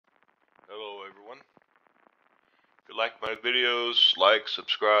everyone. If you like my videos, like,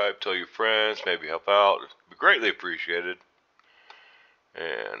 subscribe, tell your friends, maybe help out. It'd be greatly appreciated.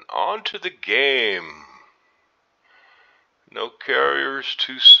 And on to the game. No carriers,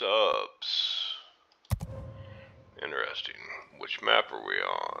 2 subs. Interesting. Which map are we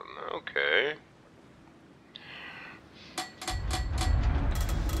on? Okay.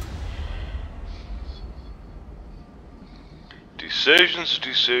 Decisions.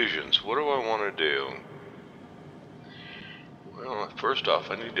 What do I want to do? Well, first off,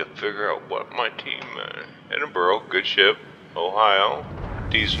 I need to figure out what my team... Edinburgh, good ship. Ohio,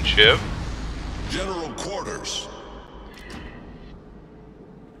 decent ship. General quarters.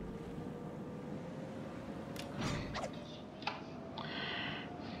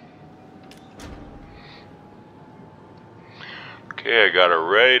 Okay, I got a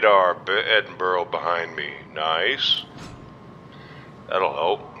radar Edinburgh behind me. Nice. That'll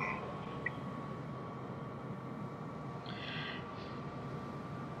help.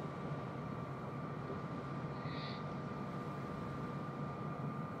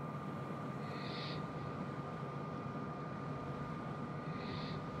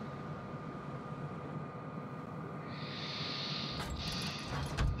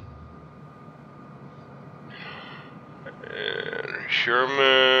 And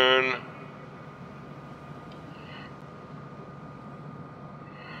Sherman.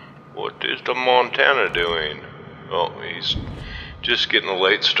 What is the Montana doing? Oh, he's just getting a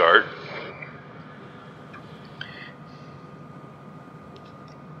late start.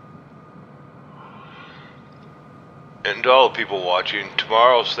 And to all the people watching,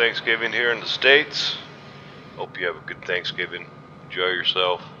 tomorrow's Thanksgiving here in the States. Hope you have a good Thanksgiving. Enjoy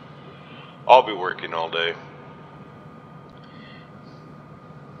yourself. I'll be working all day.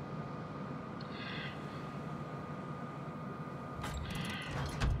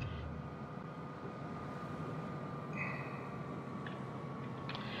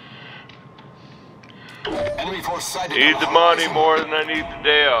 Enemy force sighted. Need the money more than I need the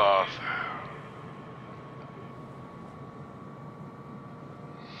day off.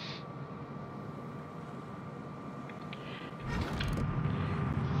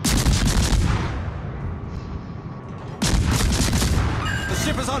 The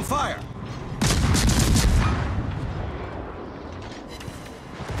ship is on fire.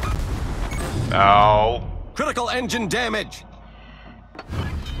 Ow. Critical engine damage.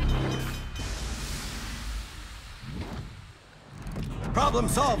 Problem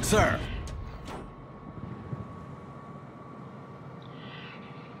solved, sir.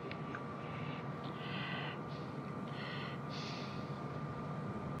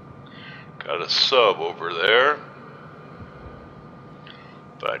 Got a sub over there.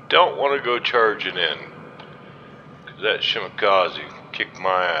 But I don't want to go charging in. Because that Shimakaze kicked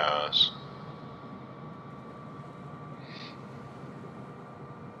my ass.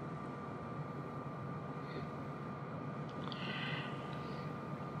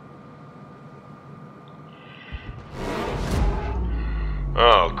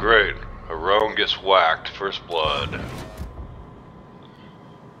 Oh, great. Harone gets whacked. First blood.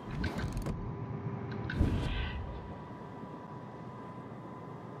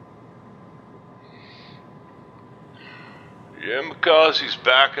 Shimakaze's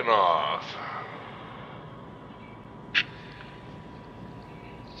backing off.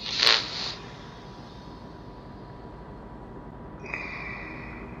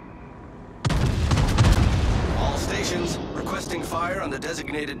 All stations requesting fire on the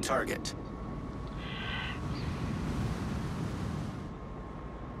designated target.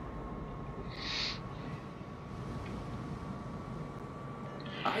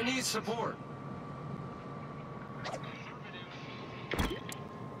 I need support.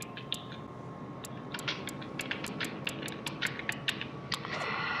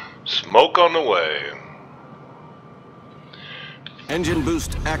 Smoke on the way. Engine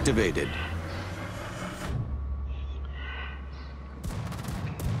boost activated.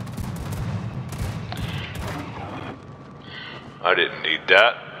 I didn't need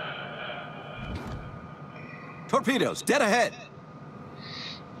that. Torpedoes dead ahead.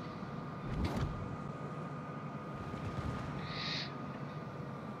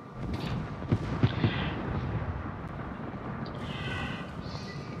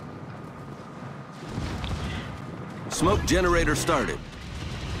 Smoke generator started.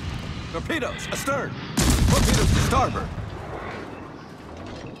 Torpedoes astern. Torpedoes to starboard.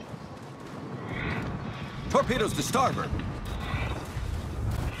 Torpedoes to starboard.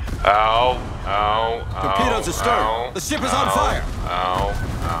 Ow, ow, ow. Torpedoes astern. Ow, The ship is ow, on fire. Ow,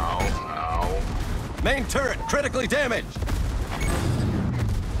 ow, ow. Main turret critically damaged.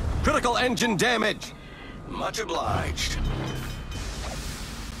 Critical engine damage. Much obliged.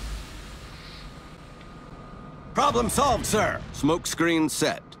 Problem solved, sir. Smoke screen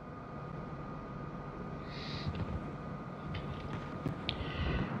set.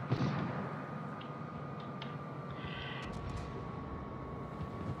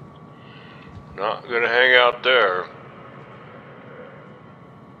 Not gonna hang out there.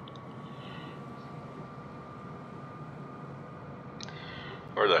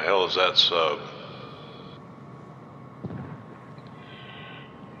 Where the hell is that sub?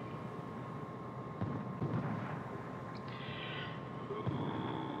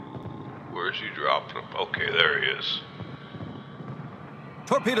 Where's he dropping him? Okay, there he is.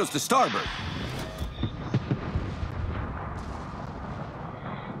 Torpedoes to starboard.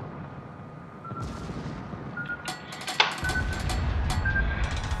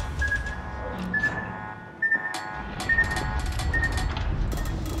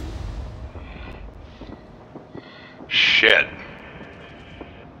 Shit.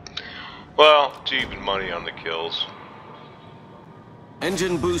 Well, it's even money on the kills.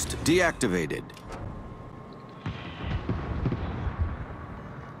 Engine boost deactivated.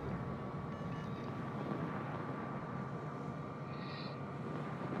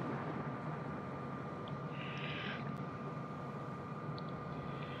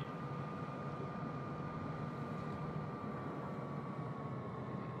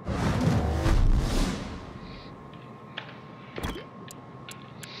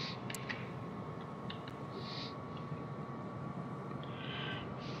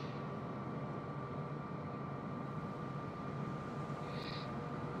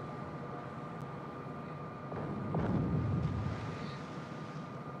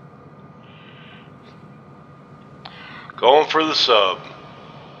 Going for the sub.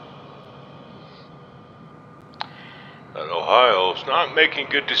 That Ohio's not making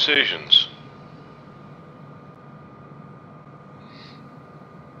good decisions.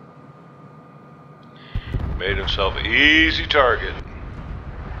 Made himself an easy target.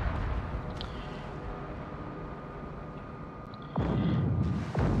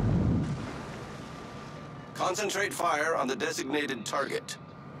 Concentrate fire on the designated target.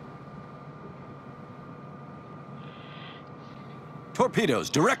 Torpedoes,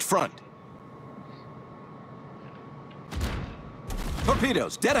 direct front.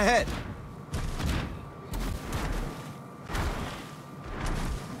 Torpedoes, dead ahead.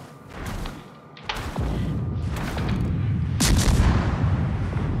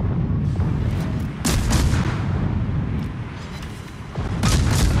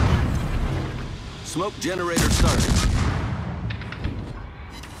 Smoke generator started.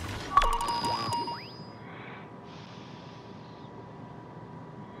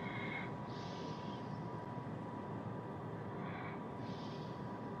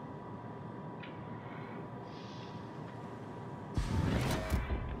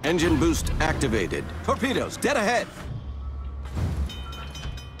 Engine boost activated. Torpedoes, dead ahead.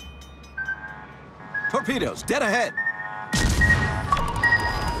 Torpedoes, dead ahead.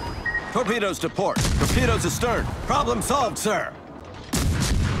 Torpedoes to port. Torpedoes astern. Problem solved, sir.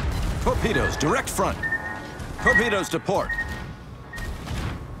 Torpedoes, direct front. Torpedoes to port.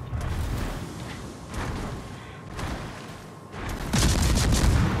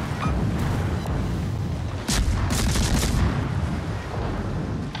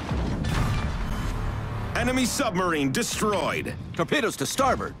 Enemy submarine destroyed. Torpedoes to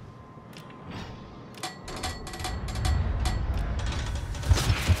starboard.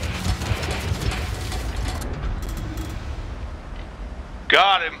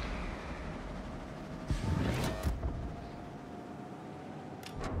 Got him.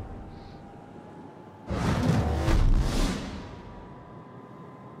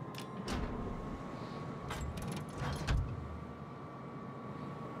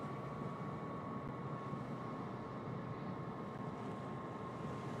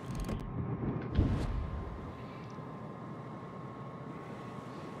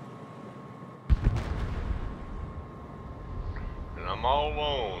 I'm all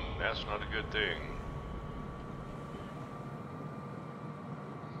alone. That's not a good thing.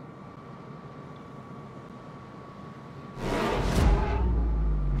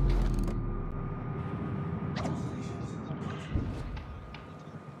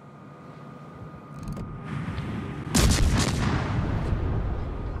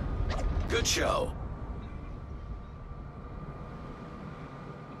 Good show.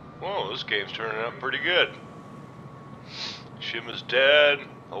 Whoa, this game's turning out pretty good. Shim is dead.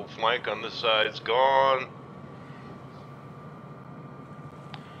 Whole flank on this side's gone.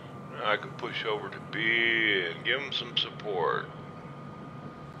 Now I can push over to B and give him some support.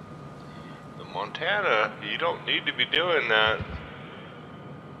 Montana, you don't need to be doing that.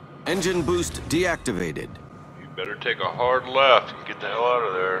 Engine boost deactivated. You better take a hard left and get the hell out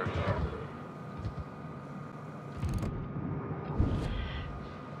of there.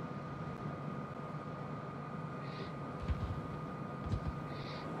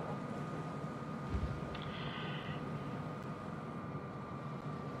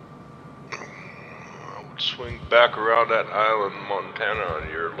 Swing back around that island, Montana, on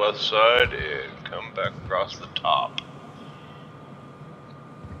your left side and come back across the top.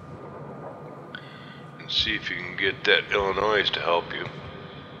 And see if you can get that Illinois to help you.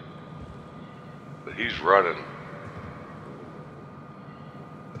 But he's running.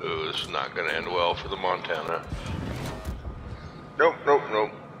 Oh, this is not going to end well for the Montana. Nope, nope,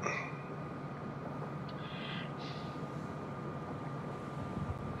 nope.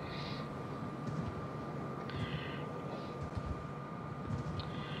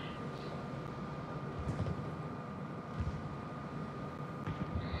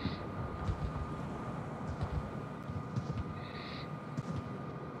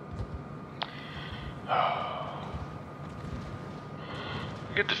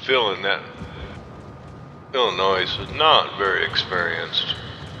 I get the feeling that Illinois is not very experienced.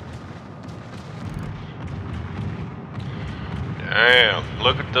 Damn,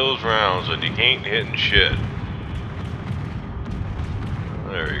 look at those rounds and he ain't hitting shit.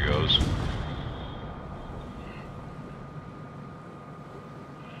 There he goes.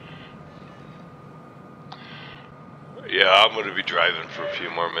 Yeah, I'm gonna be driving for a few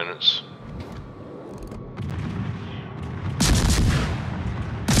more minutes.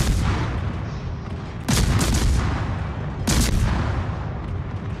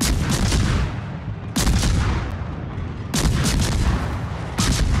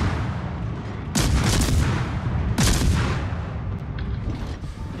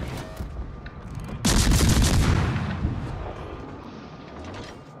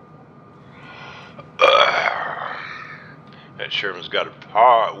 That Sherman's got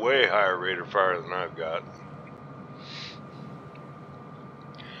a way higher rate of fire than I've got.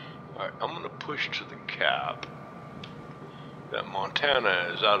 Alright, I'm going to push to the cap. That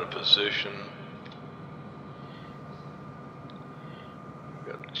Montana is out of position.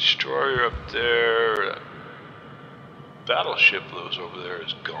 Got a destroyer up there. That battleship that was over there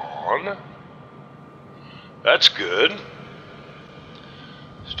is gone. That's good.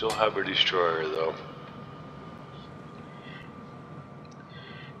 Still have a destroyer though.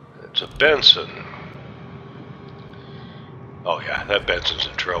 It's a Benson. Oh yeah, that Benson's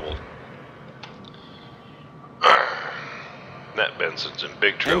in trouble. That Benson's in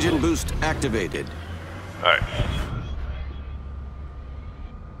big trouble. Engine boost activated. Alright.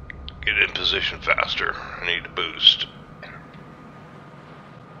 Get in position faster. I need a boost.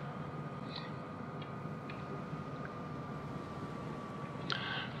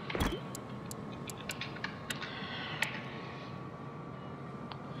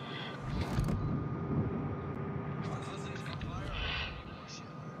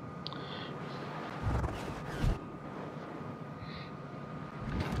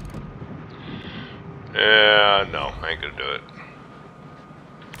 Yeah, no, I ain't gonna do it.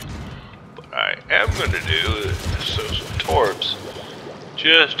 But I am gonna do some torps,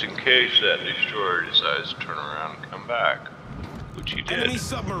 just in case that destroyer decides to turn around and come back, which he did. Enemy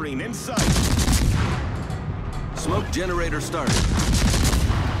submarine in sight. Smoke generator started.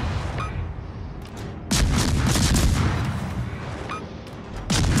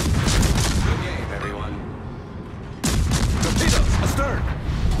 Good game, everyone. Torpedoes astern.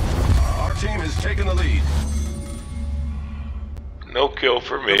 Our team has taken the lead. No kill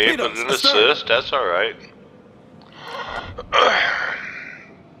for me, Torpedoes, but an astern. assist, that's alright.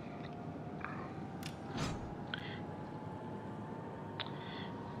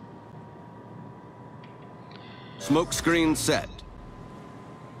 Smoke screen set.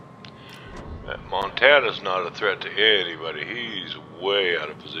 That Montana's not a threat to anybody. He's way out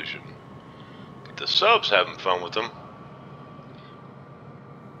of position. But the sub's having fun with him.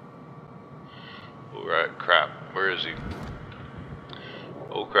 Alright, crap. Where is he?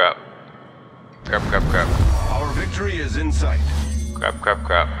 Oh crap. Crap, crap, crap. Our victory is in sight. Crap, crap,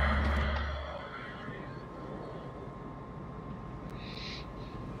 crap.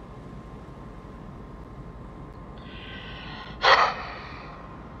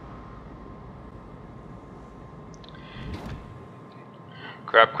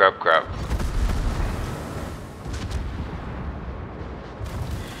 Crap, crap, crap.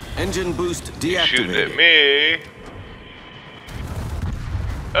 Engine boost He's shooting at deactivated. me.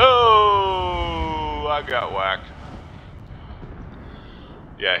 Oh, I got whacked.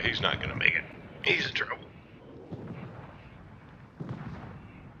 Yeah, he's not gonna make it. He's in trouble.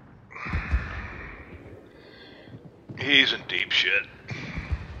 He's in deep shit.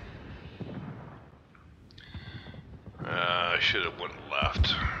 I should have went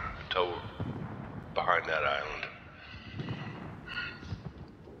left. Until behind that island.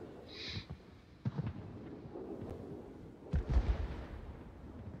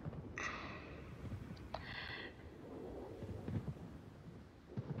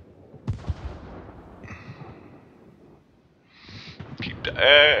 Keep the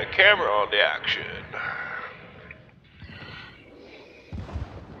camera on the action.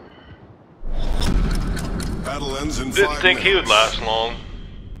 Battle ends in 5 Didn't think he would minutes. last long.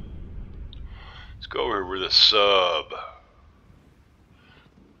 Let's go over with a sub.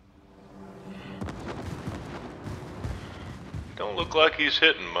 Don't look like he's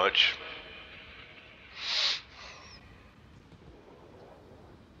hitting much.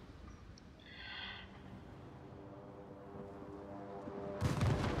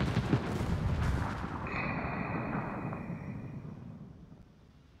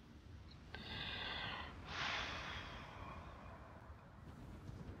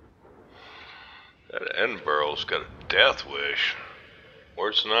 That Edinburgh's got a death wish.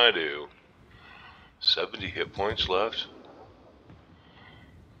 Worse than I do. 70 hit points left.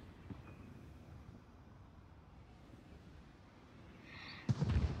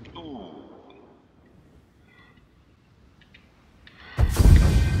 Ooh.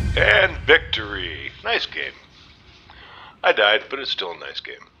 And victory. Nice game. I died, but it's still a nice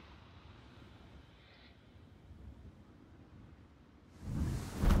game.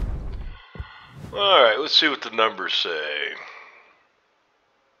 Alright, let's see what the numbers say.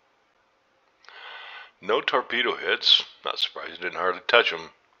 No torpedo hits. Not surprised, didn't hardly touch them.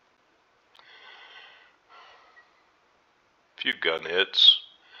 Few gun hits.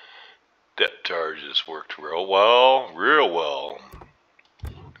 Depth charges worked real well.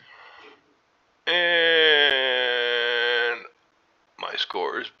 And my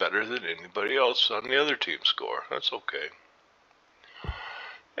score is better than anybody else on the other team's score. That's okay.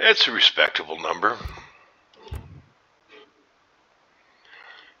 It's a respectable number.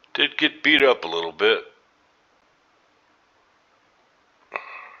 Did get beat up a little bit.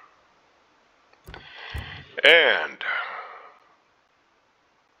 And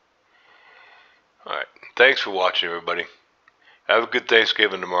alright, thanks for watching, everybody. Have a good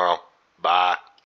Thanksgiving tomorrow. Bye.